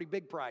price, a pretty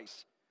big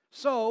price.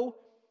 So,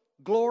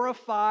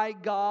 glorify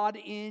God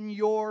in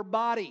your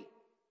body.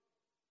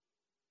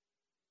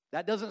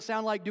 That doesn't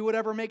sound like do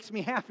whatever makes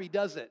me happy,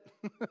 does it?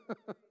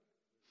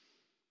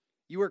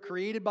 You were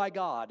created by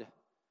God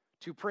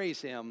to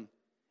praise Him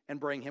and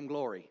bring Him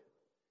glory.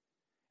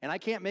 And I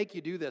can't make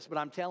you do this, but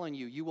I'm telling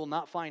you, you will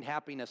not find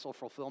happiness or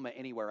fulfillment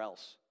anywhere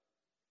else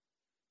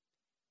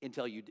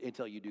until you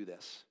do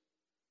this.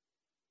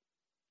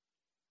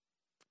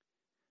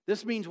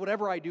 This means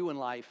whatever I do in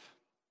life,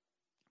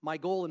 my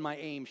goal and my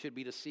aim should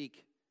be to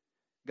seek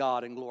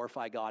God and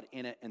glorify God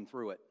in it and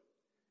through it.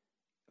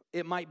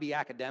 It might be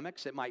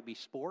academics, it might be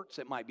sports,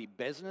 it might be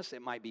business,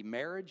 it might be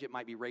marriage, it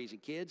might be raising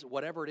kids,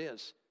 whatever it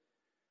is.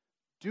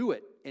 Do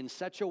it in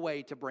such a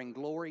way to bring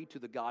glory to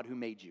the God who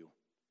made you.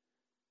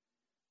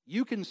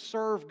 You can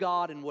serve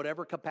God in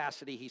whatever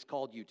capacity He's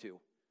called you to.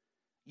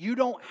 You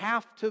don't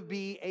have to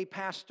be a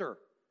pastor.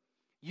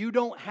 You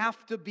don't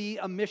have to be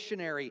a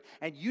missionary.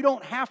 And you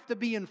don't have to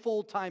be in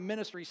full-time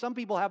ministry. Some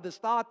people have this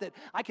thought that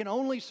I can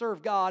only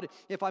serve God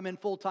if I'm in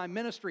full-time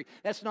ministry.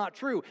 That's not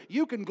true.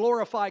 You can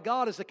glorify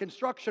God as a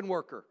construction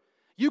worker.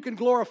 You can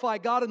glorify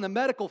God in the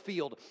medical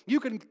field.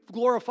 You can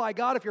glorify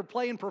God if you're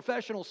playing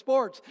professional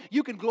sports.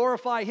 You can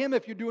glorify Him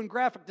if you're doing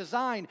graphic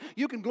design.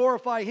 You can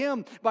glorify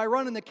Him by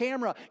running the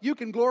camera. You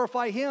can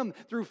glorify Him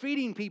through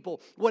feeding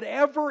people.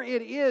 Whatever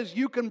it is,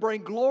 you can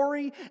bring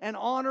glory and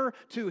honor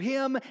to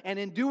Him, and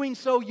in doing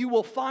so, you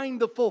will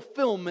find the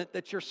fulfillment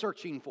that you're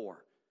searching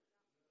for.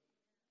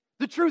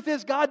 The truth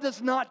is, God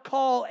does not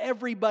call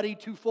everybody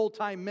to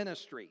full-time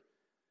ministry.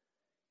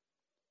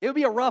 It would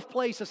be a rough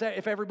place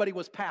if everybody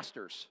was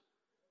pastors.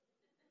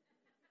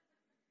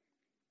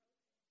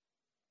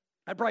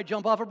 I'd probably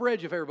jump off a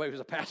bridge if everybody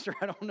was a pastor.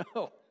 I don't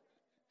know.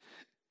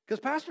 Because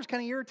pastors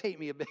kind of irritate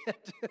me a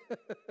bit.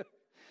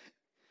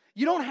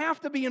 You don't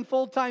have to be in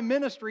full-time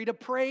ministry to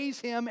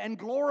praise Him and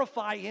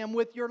glorify Him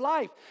with your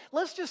life.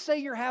 Let's just say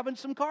you're having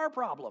some car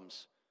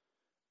problems.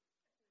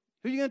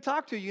 Who are you going to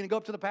talk to? You going to go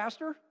up to the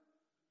pastor?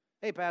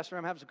 Hey, pastor,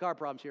 I'm having some car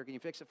problems here. Can you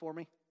fix it for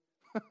me?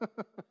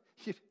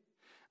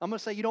 I'm going to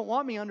say, you don't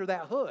want me under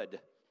that hood.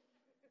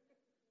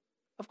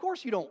 Of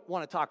course you don't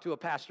want to talk to a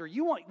pastor.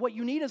 What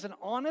you need is an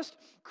honest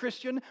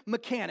Christian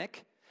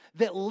mechanic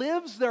that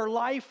lives their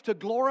life to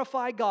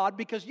glorify God,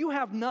 because you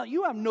have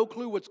no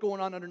clue what's going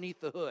on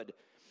underneath the hood.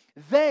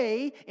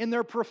 They, in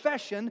their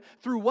profession,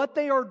 through what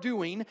they are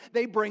doing,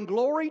 they bring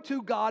glory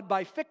to God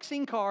by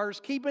fixing cars,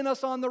 keeping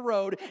us on the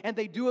road, and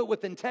they do it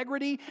with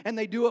integrity and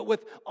they do it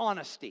with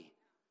honesty.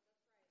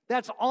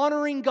 That's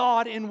honoring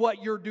God in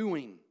what you're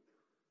doing.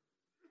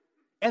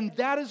 And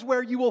that is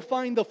where you will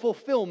find the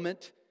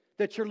fulfillment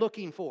that you're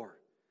looking for.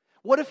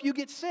 What if you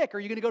get sick? Are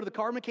you going to go to the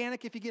car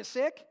mechanic if you get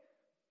sick?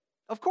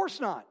 Of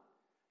course not.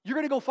 You're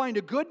going to go find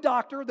a good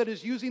doctor that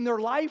is using their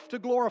life to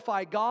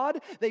glorify God.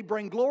 They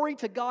bring glory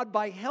to God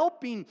by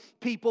helping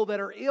people that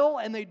are ill,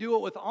 and they do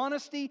it with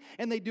honesty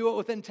and they do it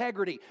with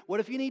integrity. What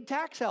if you need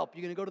tax help?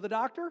 You going to go to the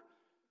doctor?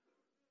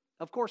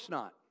 Of course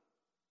not.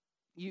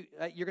 You're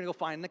going to go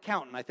find an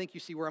accountant. I think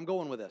you see where I'm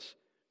going with this.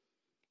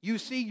 You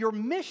see, your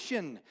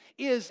mission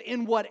is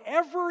in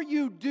whatever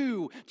you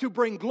do to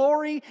bring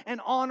glory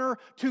and honor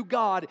to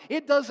God.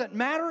 It doesn't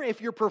matter if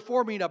you're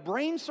performing a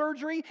brain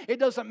surgery. It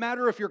doesn't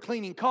matter if you're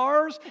cleaning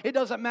cars. It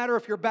doesn't matter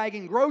if you're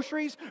bagging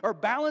groceries or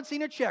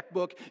balancing a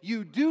checkbook.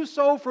 You do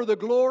so for the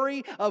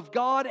glory of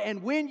God,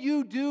 and when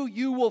you do,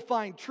 you will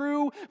find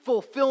true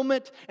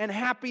fulfillment and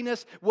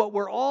happiness, what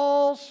we're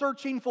all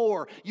searching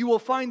for. You will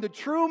find the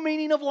true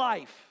meaning of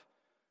life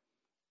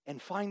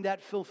and find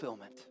that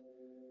fulfillment.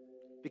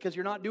 Because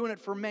you're not doing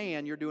it for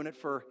man, you're doing it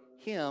for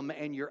Him,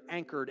 and you're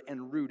anchored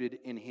and rooted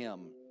in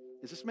Him.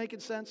 Is this making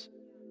sense?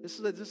 It's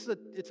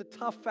a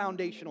tough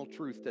foundational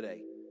truth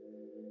today.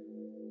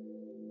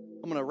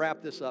 I'm going to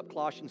wrap this up.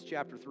 Colossians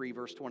chapter 3,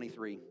 verse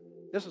 23.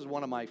 This is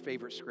one of my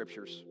favorite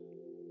scriptures.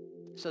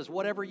 It says,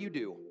 whatever you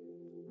do,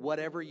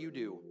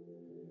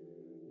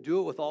 Do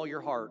it with all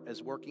your heart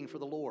as working for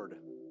the Lord,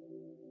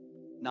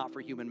 not for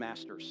human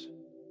masters.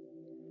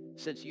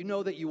 Since you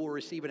know that you will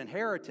receive an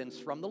inheritance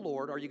from the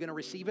Lord, are you going to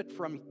receive it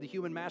from the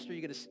human master? Are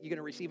you going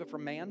to receive it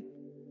from man?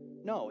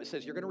 No, it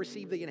says you're going to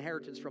receive the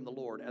inheritance from the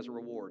Lord as a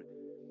reward.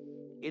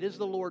 It is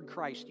the Lord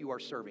Christ you are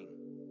serving.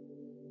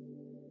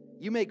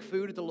 You make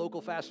food at the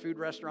local fast food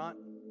restaurant.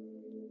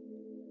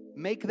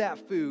 Make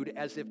that food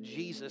as if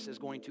Jesus is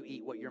going to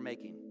eat what you're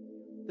making.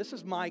 This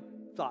is my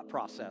thought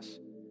process.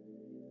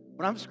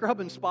 When I'm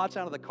scrubbing spots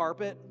out of the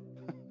carpet,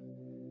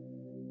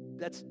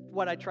 that's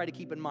what I try to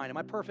keep in mind. Am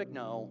I perfect?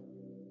 No.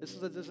 This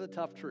is a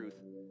tough truth.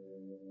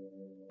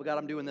 But God,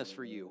 I'm doing this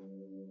for you.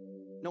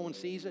 No one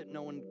sees it.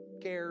 No one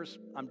cares.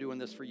 I'm doing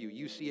this for you.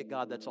 You see it,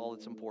 God. That's all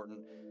that's important.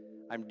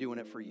 I'm doing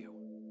it for you.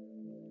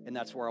 And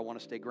that's where I want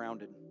to stay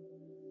grounded.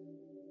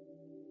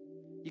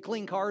 You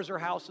clean cars or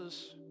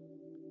houses,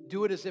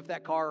 do it as if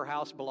that car or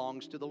house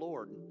belongs to the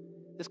Lord.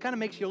 This kind of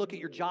makes you look at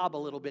your job a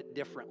little bit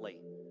differently.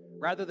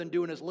 Rather than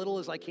doing as little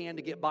as I can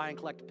to get by and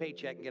collect a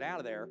paycheck and get out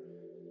of there,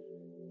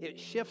 it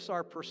shifts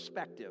our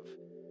perspective.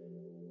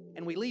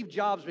 And we leave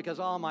jobs because,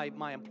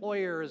 my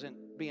employer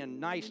isn't being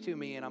nice to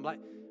me, and I'm like,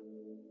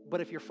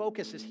 but if your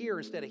focus is here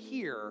instead of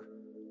here,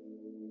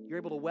 you're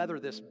able to weather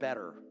this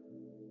better.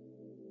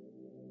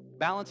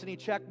 Balance any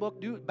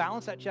checkbook,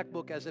 balance that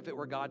checkbook as if it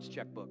were God's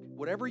checkbook.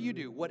 Whatever you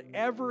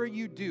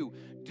do,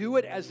 do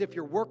it as if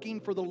you're working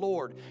for the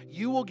Lord.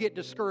 You will get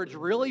discouraged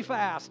really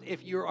fast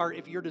if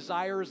your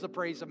desire is the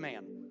praise of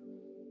man.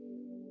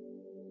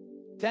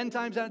 10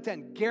 times out of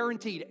 10,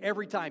 guaranteed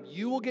every time,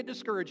 you will get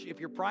discouraged if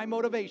your prime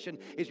motivation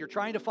is you're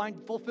trying to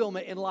find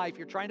fulfillment in life,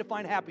 you're trying to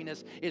find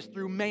happiness, is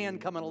through man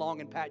coming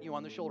along and patting you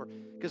on the shoulder,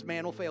 because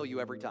man will fail you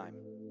every time.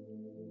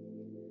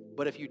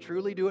 But if you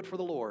truly do it for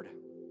the Lord,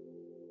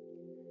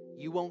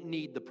 you won't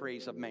need the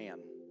praise of man,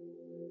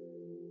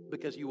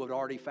 because you have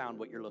already found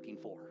what you're looking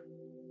for.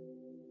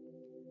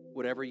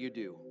 Whatever you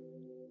do,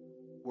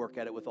 work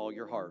at it with all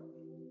your heart,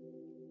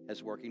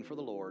 as working for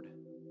the Lord,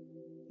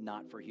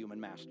 not for human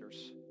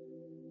masters.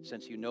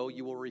 Since you know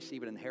you will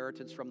receive an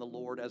inheritance from the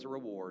Lord as a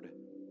reward,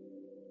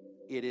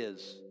 it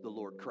is the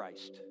Lord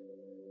Christ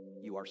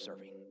you are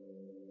serving.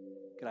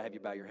 Can I have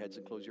you bow your heads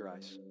and close your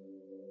eyes?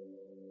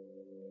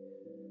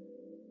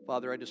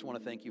 Father, I just want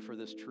to thank you for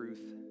this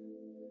truth.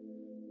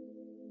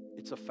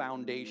 It's a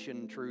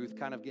foundation truth,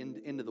 kind of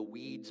into the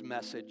weeds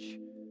message.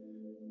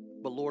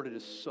 But Lord, it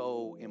is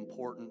so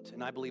important.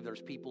 And I believe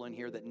there's people in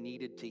here that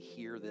needed to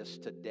hear this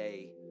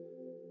today.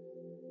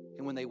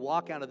 And when they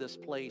walk out of this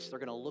place, they're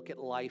going to look at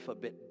life a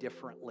bit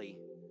differently.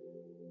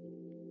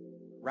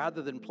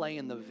 Rather than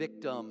playing the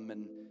victim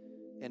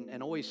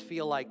and always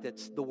feel like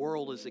the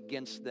world is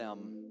against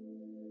them,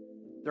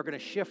 they're going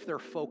to shift their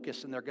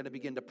focus and they're going to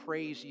begin to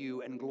praise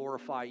you and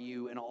glorify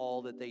you in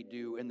all that they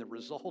do. And the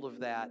result of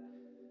that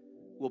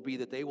will be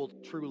that they will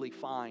truly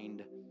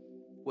find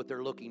what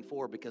they're looking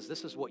for, because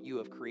this is what you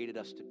have created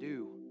us to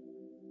do.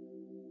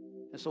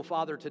 And so,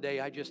 Father, today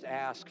I just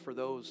ask for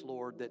those,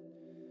 Lord, that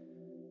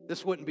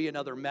this wouldn't be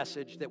another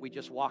message that we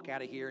just walk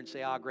out of here and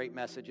say, great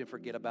message, and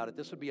forget about it.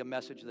 This would be a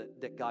message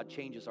that God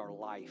changes our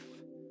life.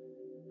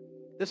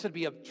 This would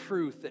be a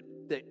truth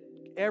that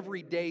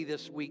every day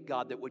this week,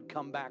 God, that would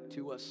come back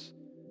to us.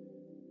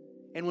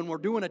 And when we're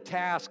doing a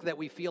task that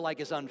we feel like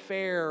is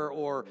unfair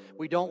or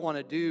we don't want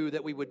to do,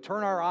 that we would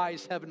turn our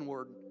eyes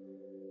heavenward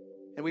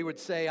and we would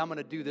say, I'm going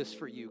to do this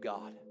for you,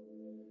 God.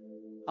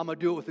 I'm going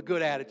to do it with a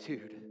good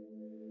attitude,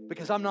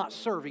 because I'm not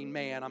serving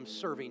man, I'm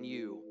serving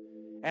you.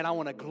 And I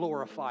want to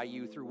glorify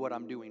you through what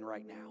I'm doing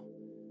right now.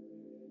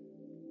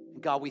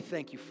 And God, we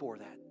thank you for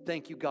that.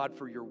 Thank you, God,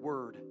 for your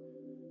word.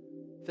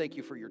 Thank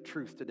you for your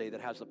truth today that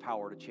has the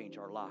power to change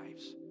our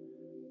lives.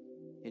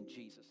 In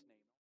Jesus' name.